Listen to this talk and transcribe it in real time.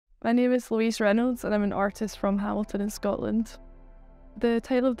My name is Louise Reynolds and I'm an artist from Hamilton in Scotland. The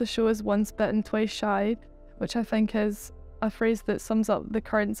title of the show is Once Bitten, Twice Shy, which I think is a phrase that sums up the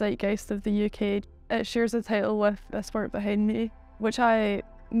current zeitgeist of the UK. It shares a title with this work behind me, which I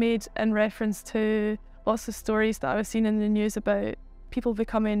made in reference to lots of stories that I was seeing in the news about people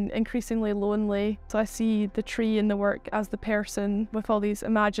becoming increasingly lonely. So I see the tree in the work as the person with all these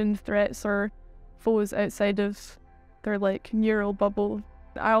imagined threats or foes outside of their neural bubble.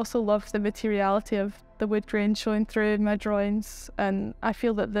 I also love the materiality of the wood grain showing through my drawings, and I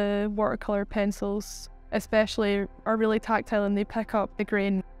feel that the watercolour pencils especially are really tactile and they pick up the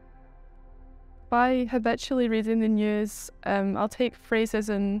grain. By habitually reading the news, I'll take phrases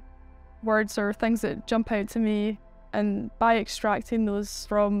and words or things that jump out to me, and by extracting those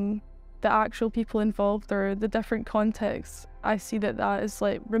from the actual people involved or the different contexts, I see that that is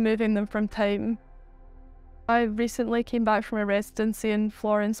like removing them from time. I recently came back from a residency in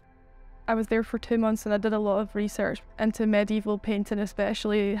Florence. I was there for 2 months and I did a lot of research into medieval painting,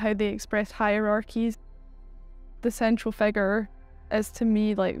 especially how they express hierarchies. The central figure is to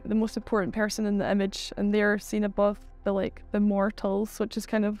me like the most important person in the image, and they're seen above the mortals, which is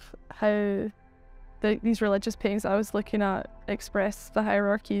kind of how these religious paintings I was looking at express the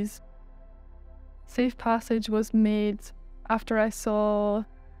hierarchies. Safe Passage was made after I saw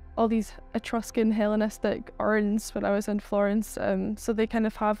all these Etruscan Hellenistic urns when I was in Florence. So they kind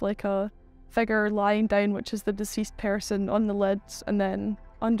of have like a figure lying down, which is the deceased person on the lid, and then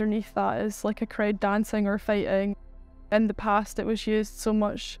underneath that is like a crowd dancing or fighting. In the past it was used so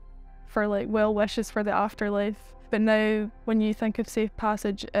much for well wishes for the afterlife, but now when you think of Safe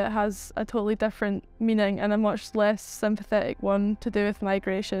Passage it has a totally different meaning and a much less sympathetic one to do with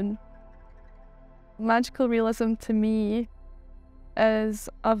migration. Magical realism to me is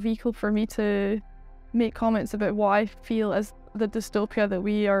a vehicle for me to make comments about what I feel is the dystopia that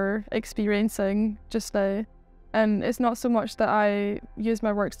we are experiencing just now. And it's not so much that I use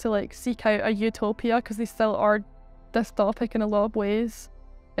my works to seek out a utopia, because they still are dystopic in a lot of ways.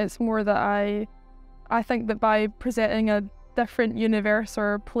 It's more that I think that by presenting a different universe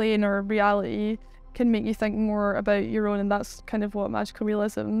or plane or reality can make you think more about your own, and that's kind of what magical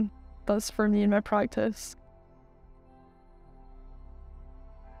realism does for me in my practice.